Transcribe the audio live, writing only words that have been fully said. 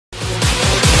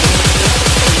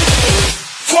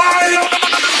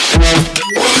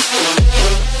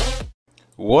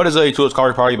What is up, YouTube? It's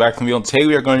KhafreDaProdigy back from the video. Today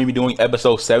we are going to be doing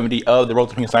episode 70 of the Road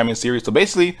to Pink Assignment series. So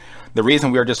basically, the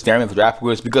reason we are just staring at the draft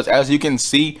board is because, as you can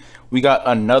see, we got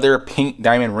another pink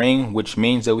diamond ring, which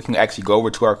means that we can actually go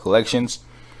over to our collections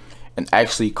and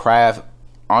actually craft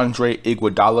Andre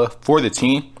Iguodala for the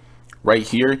team right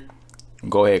here.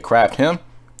 Go ahead, craft him.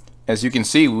 As you can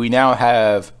see, we now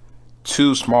have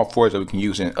two small forwards that we can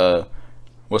use in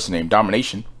what's the name?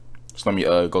 Domination. So let me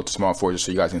go to small forwards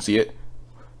so you guys can see it.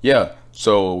 Yeah,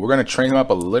 so we're gonna train him up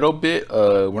a little bit.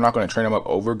 We're not gonna train him up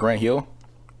over Grant Hill.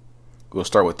 We'll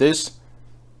start with this.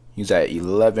 He's at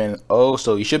 11-0,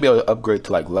 so you should be able to upgrade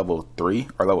to like level 3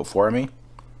 or level 4, I mean.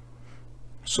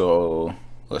 So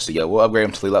let's see, yeah, we'll upgrade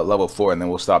him to level 4 and then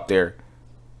we'll stop there.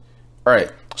 All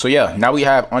right, so yeah, now we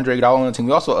have Andre Iguodala on the team.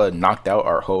 We also knocked out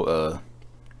our whole let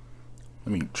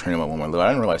me train him up one more level. I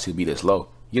didn't realize he'd be this low.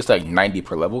 He gets like 90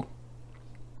 per level.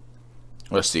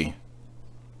 Let's see.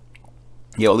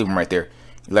 Yeah, I'll leave him right there.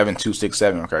 11, 2, 6,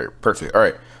 7. Okay, perfect. All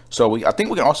right. So I think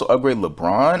we can also upgrade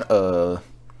LeBron.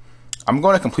 I'm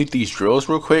going to complete these drills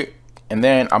real quick, and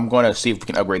then I'm going to see if we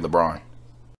can upgrade LeBron.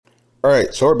 All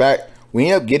right, so we're back. We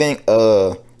ended up getting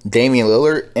Damian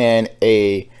Lillard and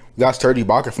we got Serge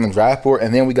Ibaka from the draft board,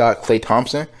 and then we got Klay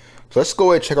Thompson. So let's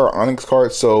go ahead and check our Onyx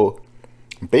card. So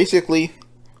basically,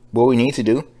 what we need to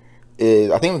do is,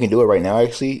 I think we can do it right now.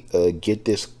 Actually, get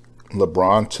this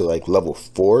LeBron to like level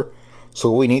 4. So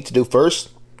what we need to do first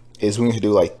is we need to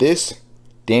do like this.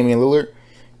 Damian Lillard,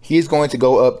 he's going to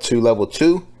go up to level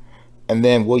 2, and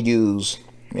then we'll use,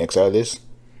 let me X out of this.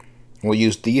 We'll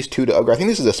use these two to upgrade. I think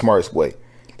this is the smartest way.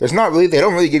 There's not really, they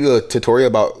don't really give you a tutorial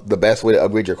about the best way to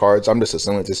upgrade your cards. I'm just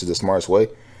assuming this is the smartest way.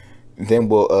 And then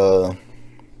we'll,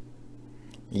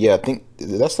 yeah, I think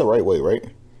that's the right way, right?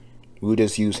 We'll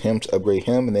just use him to upgrade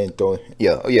him, and then throw,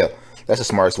 yeah, that's the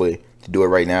smartest way to do it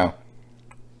right now.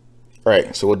 All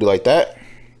right, so we'll do like that,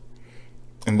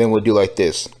 and then we'll do like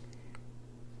this.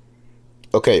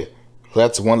 Okay, so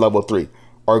that's one level 3.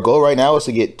 Our goal right now is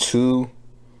to get 2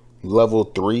 level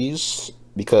 3s,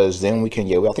 because then we can,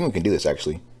 yeah, I think we can do this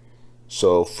actually.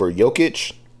 So for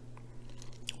Jokic,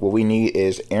 what we need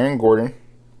is Aaron Gordon,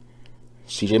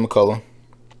 CJ McCollum,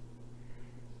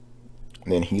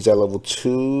 and then he's at level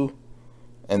 2,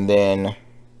 and then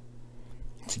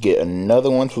to get another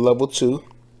one for level 2,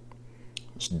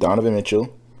 it's Donovan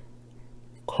Mitchell,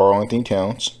 Karl-Anthony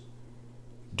Towns.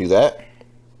 Do that.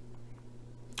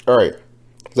 All right,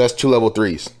 that's 2 level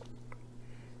 3s.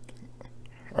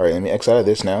 All right, let me X out of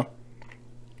this now.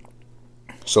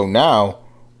 So now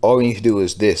all we need to do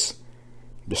is this.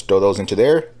 Just throw those into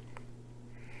there,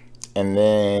 and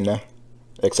then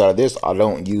X out of this. I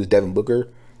don't use Devin Booker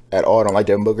at all. I don't like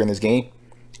Devin Booker in this game,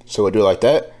 so we'll do it like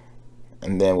that,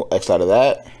 and then we'll X out of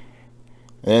that,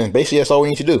 and then basically that's all we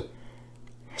need to do.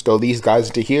 Throw these guys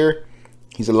into here.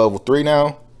 He's at level 3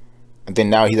 now, and then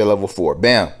now he's at level 4.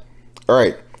 Bam. All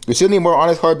right, we still need more on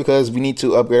this card because we need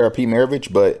to upgrade our P.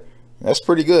 Maravich, but that's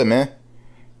pretty good, man.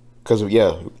 Because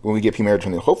yeah, when we get P.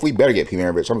 Maravich, hopefully we better get P.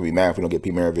 Maravich. I'm gonna be mad if we don't get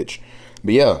P. Maravich.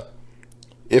 But yeah,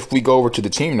 if we go over to the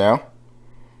team now,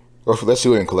 or let's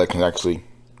do it in collections actually.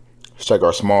 Let's check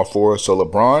our small forward. So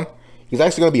LeBron, he's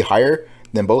actually gonna be higher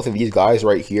than both of these guys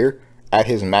right here at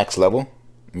his max level.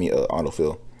 Let me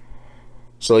autofill.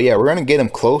 So yeah, we're gonna get him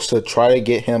close to try to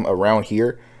get him around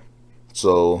here.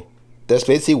 So that's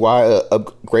basically why I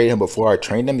upgraded him before I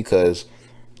trained him, because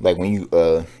like when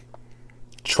you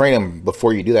train him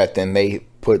before you do that, then they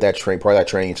put that part of that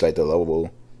training into like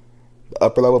the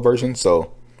upper level version.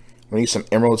 So we need some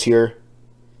emeralds here.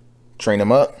 Train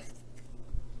him up.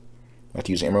 I have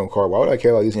to use an emerald card. Why would I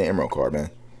care about using an emerald card, man?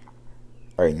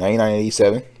 All right,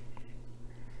 99.87.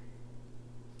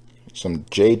 Some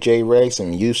JJ Reg,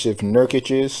 some Yusuf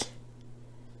Nurkic's.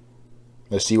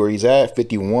 Let's see where he's at.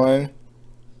 51.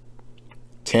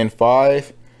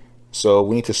 10.5. So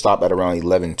we need to stop at around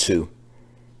 11.2.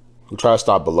 We'll try to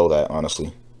stop below that,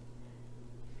 honestly.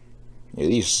 Yeah,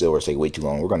 these silvers take way too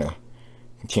long. We're gonna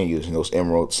continue using those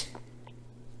emeralds.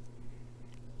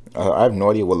 I have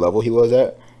no idea what level he was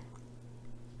at.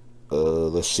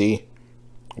 Let's see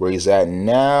where he's at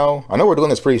now. I know we're doing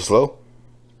this pretty slow.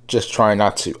 Just trying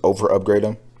not to over upgrade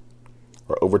him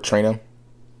or overtrain him.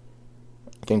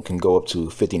 I think can go up to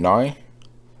 59.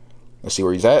 Let's see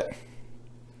where he's at.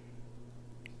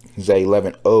 He's at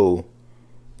 11.0.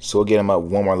 So we'll get him up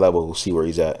one more level. We'll see where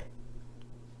he's at.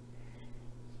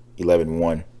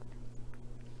 11.1.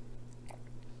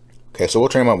 Okay, so we'll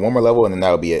train him up one more level, and then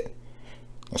that'll be it.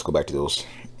 Let's go back to those.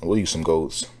 We'll use some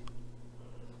golds.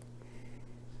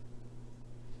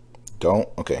 Don't?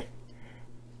 Okay.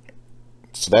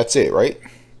 So that's it, right?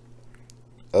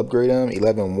 Upgrade him.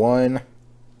 11.1.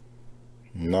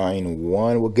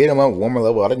 9-1. We'll get him up one more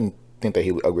level. I didn't think that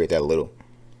he would upgrade that little.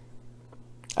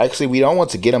 Actually, we don't want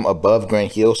to get him above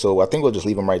Grand Heal, so I think we'll just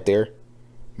leave him right there.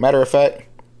 Matter of fact,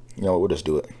 you know what, we'll just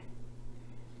do it.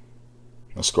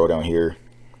 Let's scroll down here.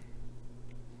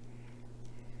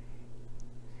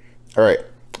 Alright,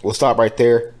 we'll stop right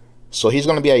there. So he's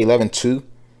going to be at 11-2,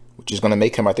 which is going to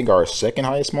make him, I think, our second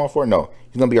highest small forward. No,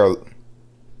 he's going to be our...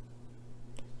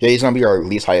 Yeah, he's going to be our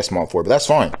least highest small forward, but that's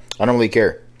fine. I don't really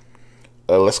care.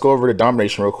 Let's go over to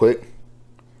Domination real quick.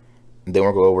 And then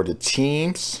we'll go over to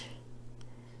Teams.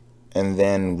 And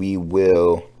then we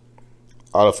will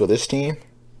autofill this team.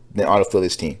 Then autofill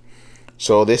this team.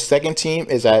 So this second team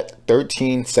is at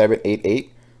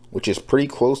 13,788, which is pretty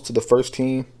close to the first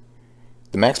team.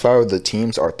 The max power of the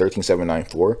teams are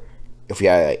 13,794 if we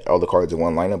had all the cards in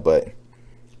one lineup, but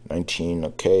 19,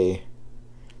 okay.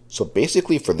 So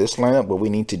basically for this lineup, what we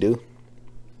need to do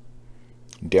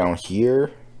down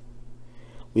here,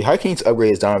 we high key to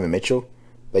upgrade is Donovan Mitchell,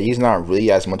 but he's not really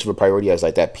as much of a priority as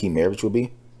like that P. Maravich would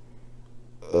be.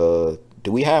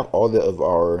 Do we have all of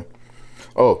our...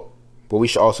 Oh, but we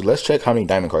should also... Let's check how many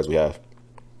diamond cards we have.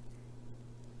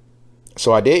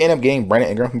 So I did end up getting Brandon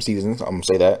Ingram from Seasons. I'm going to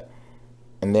say that.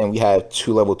 And then we have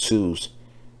 2 level 2s.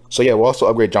 So yeah, we'll also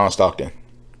upgrade John Stockton.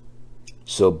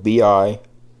 So BI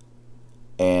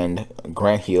and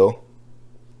Grant Hill.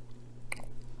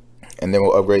 And then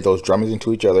we'll upgrade those drummers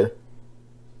into each other.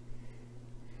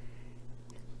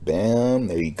 Bam,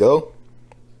 there you go.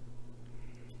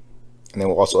 And then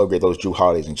we'll also upgrade those Drew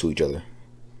Holidays into each other.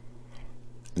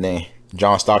 And then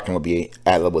John Stockton will be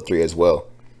at level 3 as well,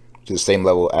 to the same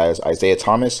level as Isaiah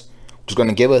Thomas, which is going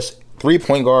to give us 3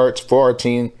 point guards for our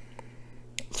team.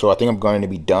 So I think I'm going to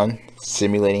be done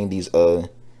simulating these. Well,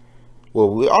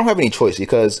 I don't have any choice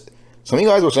because some of you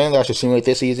guys were saying that I should simulate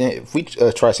this season. If we try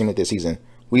to simulate this season,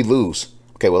 we lose.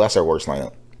 Okay, well, that's our worst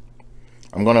lineup.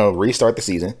 I'm going to restart the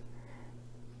season.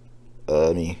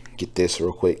 Let me get this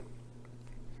real quick.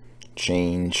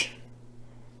 Change.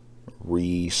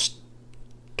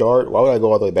 Restart. Why would I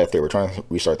go all the way back there? We're trying to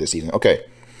restart this season. Okay.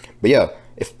 But yeah,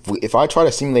 if I try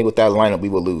to simulate with that lineup, we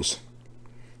will lose.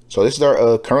 So this is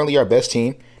our currently our best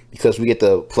team because we get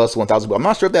the plus 1,000. But I'm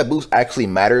not sure if that boost actually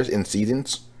matters in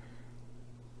seasons.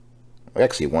 We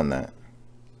actually won that.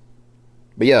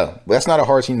 But yeah, that's not a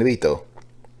hard team to beat though.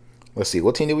 Let's see,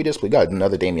 what team did we just play? We got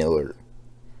another Damian Lillard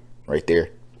right there.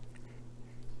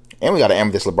 And we got an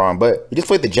Amethyst LeBron, but we just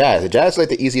played the Jazz. The Jazz is like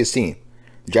the easiest team.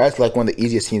 The Jazz is like one of the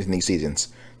easiest teams in these seasons.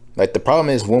 Like the problem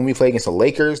is when we play against the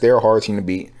Lakers, they're a hard team to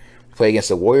beat. We play against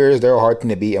the Warriors, they're a hard team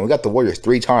to beat. And we got the Warriors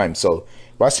 3 times. So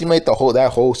if I simulate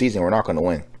that whole season, we're not going to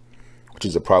win. Which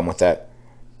is the problem with that.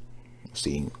 Let's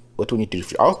see. What do we need to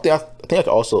do? I think I could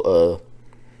also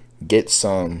get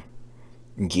some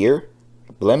gear.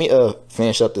 But let me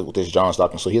finish up with this John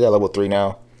Stockton. So he's at level 3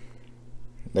 now.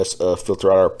 Let's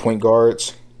filter out our point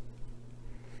guards.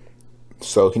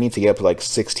 So he needs to get up to like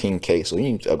 16K. So we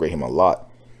need to upgrade him a lot.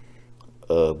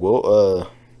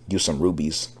 We'll use some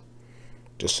rubies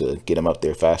just to get him up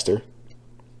there faster.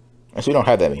 Actually, we don't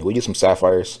have that many. We'll use some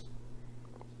sapphires.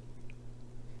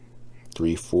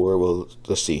 3, 4. Well,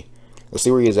 let's see. Let's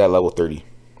see where he is at level 30.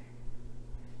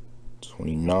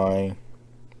 29,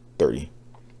 30.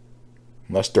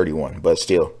 That's 31, but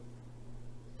still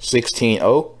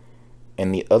 16-0.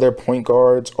 And the other point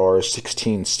guards are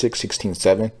 16-6,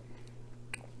 16-7.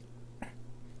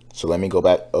 So let me go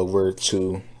back over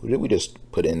to, who did we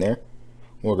just put in there?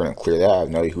 We're going to clear that. I have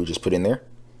no idea who just put in there.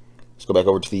 Let's go back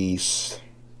over to these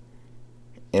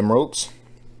emeralds.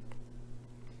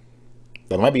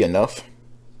 That might be enough.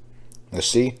 Let's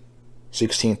see.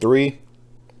 16-3.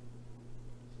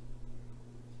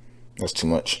 That's too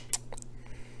much.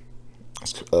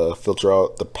 Let's filter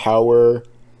out the power.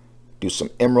 Do some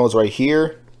emeralds right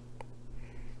here.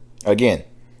 Again,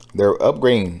 they're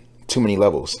upgrading too many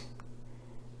levels.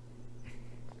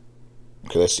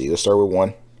 Okay, let's see. Let's start with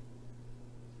 1.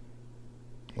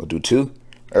 We'll do 2.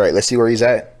 All right, let's see where he's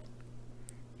at.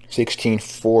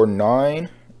 16-4-9.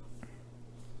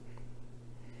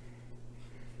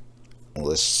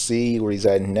 Let's see where he's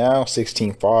at now.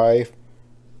 16-5.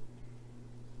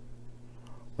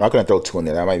 I'm not going to throw 2 in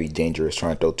there. That might be dangerous,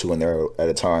 trying to throw 2 in there at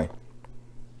a time.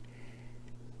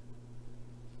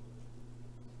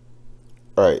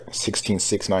 All right,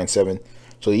 16-6, 9, 7.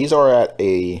 So these are at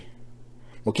a...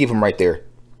 We'll keep them right there.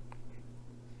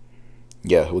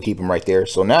 Yeah, we'll keep them right there.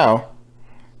 So now,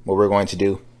 what we're going to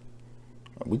do...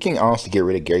 We can honestly get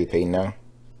rid of Gary Payton now.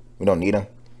 We don't need him.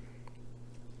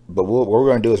 But what we're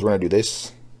going to do is we're going to do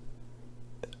this.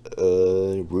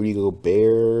 Rudy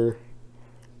Gobert...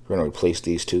 We're going to replace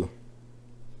these 2.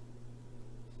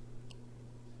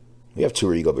 We have 2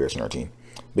 Rudy Goberts in our team.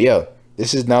 But yeah,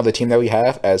 this is now the team that we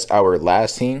have as our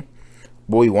last team.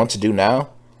 What we want to do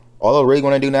now, all I really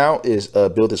want to do now is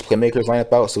build this playmakers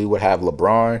lineup out. So we would have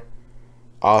LeBron,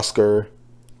 Oscar,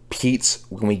 Pete's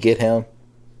when we get him,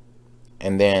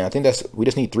 and then I think we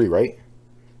just need 3, right?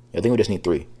 Yeah, I think we just need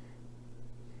 3.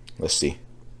 Let's see.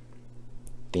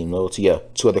 Team loyalty, yeah,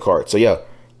 2 other cards. So yeah,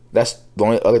 that's the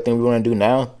only other thing we want to do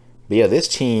now. But yeah, this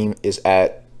team is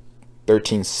at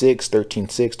 13-6,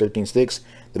 13-6, 13-6.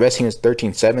 The best team is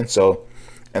 13-7. So,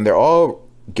 and they're all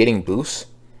getting boosts.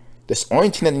 This only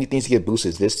team that needs to get boosts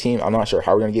is this team. I'm not sure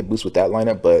how we're gonna get boosts with that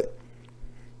lineup, but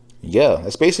yeah,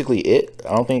 that's basically it.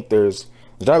 I don't think there's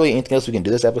not really anything else we can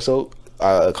do this episode.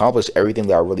 I accomplished everything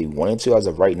that I really wanted to as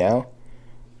of right now.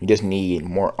 We just need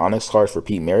more Onyx cards for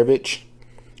Pete Maravich.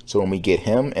 So when we get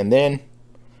him, and then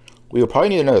we will probably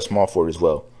need another small forward as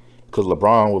well, because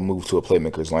LeBron will move to a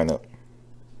playmakers lineup.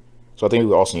 So I think we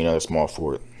will also need another small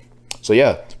forward. So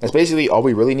yeah, that's basically all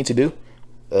we really need to do.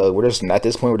 We're just at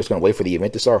this point, we're just gonna wait for the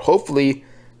event to start. Hopefully,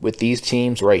 with these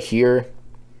teams right here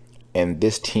and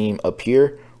this team up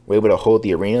here, we're able to hold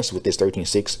the arenas with this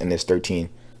 13-6 and this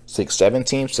 13-6-7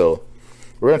 team. So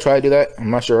we're gonna try to do that. I'm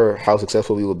not sure how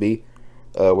successful we will be.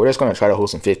 We're just gonna try to hold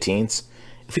some 15s.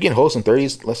 If we can hold some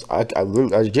 30s, I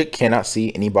legit cannot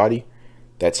see anybody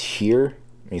that's here.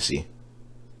 Let me see.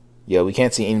 Yeah, we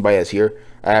can't see anybody that's here.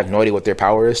 I have no idea what their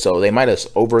power is, so they might have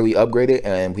overly upgraded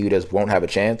and we just won't have a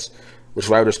chance. Which is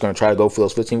why we're just going to try to go for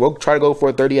those 15. We'll try to go for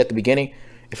a 30 at the beginning.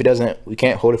 If it doesn't, we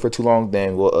can't hold it for too long,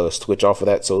 then we'll switch off of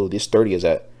that. So this 30 is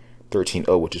at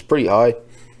 13-0, which is pretty high.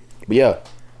 But yeah,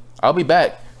 I'll be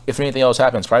back if anything else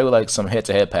happens, probably with like some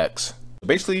head-to-head packs.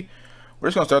 Basically, we're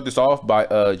just going to start this off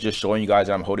by just showing you guys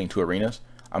that I'm holding 2 arenas.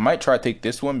 I might try to take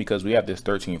this one because we have this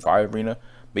 13-5 arena.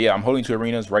 But yeah, I'm holding 2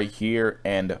 arenas right here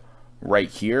and right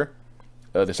here.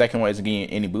 The second one isn't getting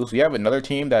any boost. We have another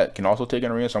team that can also take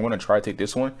an arena, so I'm going to try to take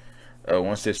this one.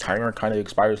 Once this timer kind of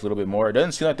expires a little bit more. It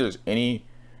doesn't seem like there's any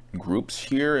groups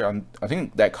here. I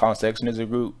think that Colin Sexton is a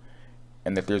group,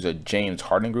 and that there's a James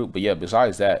Harden group. But yeah,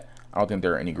 besides that, I don't think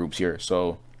there are any groups here.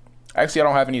 So actually, I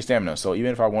don't have any stamina. So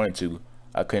even if I wanted to,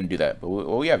 I couldn't do that. But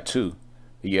we have 2.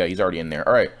 But yeah, he's already in there.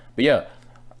 All right. But yeah,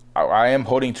 I am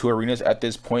holding 2 arenas at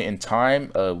this point in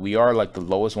time. We are like the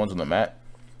lowest ones on the map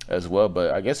as well.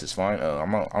 But I guess it's fine. I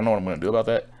don't know what I'm going to do about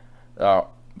that.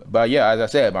 But yeah, as I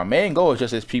said, my main goal is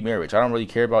just this Pete Maravich. I don't really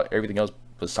care about everything else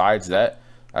besides that.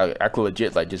 I could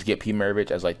legit like just get Pete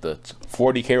Maravich as like the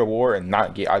 40k reward and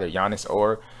not get either Giannis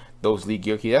or those league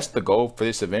gear keys. That's the goal for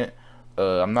this event.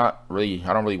 I don't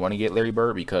really want to get Larry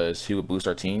Bird because he would boost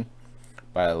our team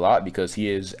by a lot because he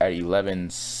is at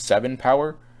 11-7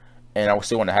 power, and I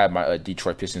still want to have my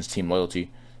Detroit Pistons team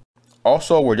loyalty.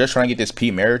 Also, we're just trying to get this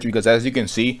Pete Maravich because as you can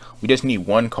see, we just need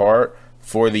 1 card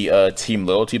for the team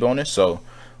loyalty bonus. So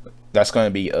that's going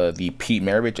to be the Pete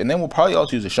Maravich. And then we'll probably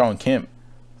also use the Sean Kemp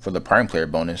for the prime player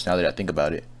bonus now that I think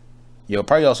about it. Yeah, we'll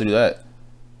probably also do that.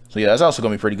 So yeah, that's also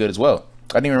going to be pretty good as well.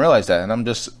 I didn't even realize that, and I'm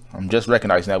just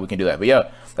recognizing that we can do that. But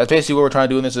yeah, that's basically what we're trying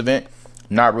to do in this event.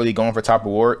 Not really going for top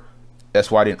reward. That's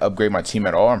why I didn't upgrade my team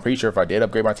at all. I'm pretty sure if I did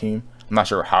upgrade my team, I'm not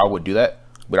sure how I would do that,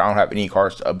 but I don't have any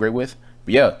cards to upgrade with.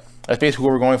 But yeah, that's basically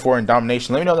what we're going for in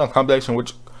Domination. Let me know in the comment section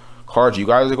which cards you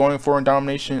guys are going for in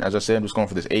Domination. As I said, I'm just going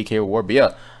for this AK reward. But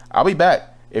yeah, I'll be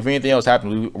back if anything else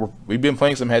happens. We've been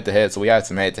playing some head-to-head, so we have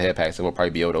some head-to-head packs that we'll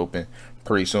probably be able to open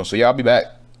pretty soon. So yeah, I'll be back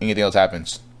if anything else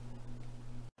happens.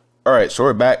 Alright, so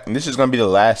we're back, and this is going to be the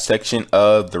last section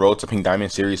of the Road to Pink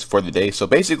Diamond series for the day. So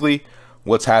basically,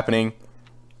 what's happening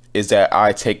is that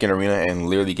I take an arena and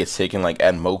literally gets taken like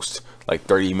at most like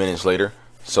 30 minutes later.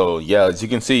 So yeah, as you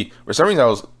can see, for some reason I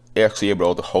was actually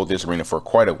able to hold this arena for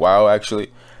quite a while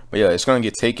actually. But yeah, it's going to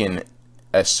get taken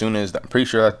as soon as, I'm pretty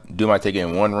sure Dude might take it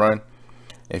in 1 run.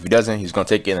 If he doesn't, he's going to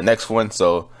take it in the next one.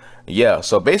 So yeah,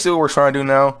 so basically what we're trying to do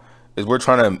now is we're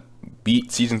trying to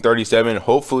beat season 37,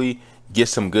 hopefully get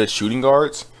some good shooting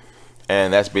guards.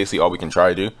 And that's basically all we can try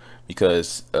to do,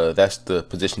 because that's the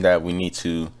position that we need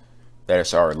to, that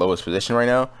is our lowest position right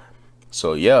now.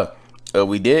 So yeah,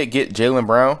 we did get Jaylen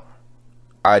Brown.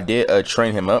 I did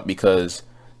train him up because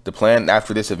the plan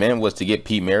after this event was to get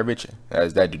Pete Maravich,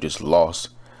 as that dude just lost.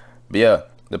 But yeah,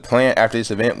 the plan after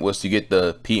this event was to get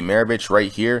the Pete Maravich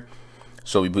right here,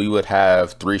 so we would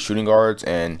have 3 shooting guards.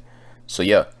 And so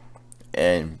yeah,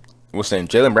 and we're saying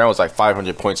Jaylen Brown was like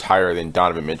 500 points higher than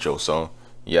Donovan Mitchell. So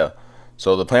yeah,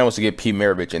 so the plan was to get Pete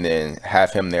Maravich and then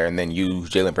have him there, and then use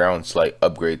Jaylen Brown to like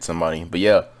upgrade somebody. But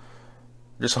yeah,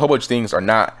 just a whole bunch of things are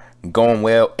not going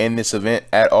well in this event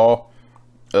at all.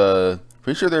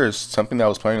 Pretty sure there's something that I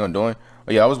was planning on doing.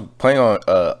 Oh yeah, I was planning on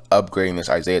upgrading this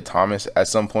Isaiah Thomas at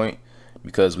some point,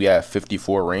 because we have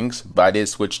 54 rings, but I did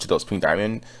switch to those pink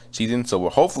diamond seasons, so we're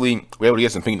hopefully able to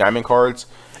get some pink diamond cards.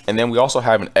 And then we also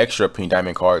have an extra pink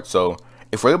diamond card, so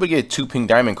if we're able to get 2 pink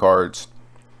diamond cards,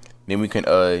 then we can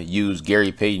use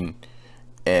Gary Payton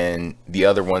and the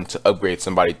other one to upgrade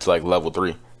somebody to like level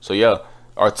 3. So yeah,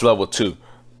 or to level 2.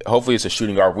 Hopefully it's a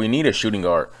shooting guard. We need a shooting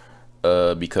guard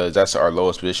because that's our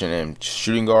lowest position, and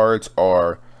shooting guards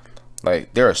are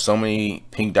like, there are so many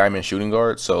pink diamond shooting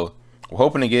guards, so we're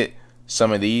hoping to get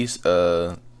some of these.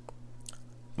 Well,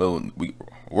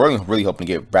 we're really hoping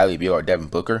to get Bradley Beal or Devin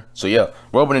Booker. So yeah,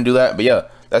 we're hoping to do that. But yeah,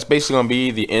 that's basically gonna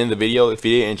be the end of the video. If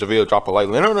you did enjoy the video, drop a like.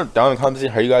 Let me know down in the comments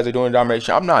how you guys are doing in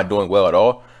Domination. I'm not doing well at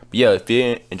all. But yeah, if you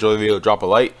did enjoy the video, drop a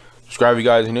like. Subscribe if you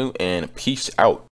guys are new, and peace out.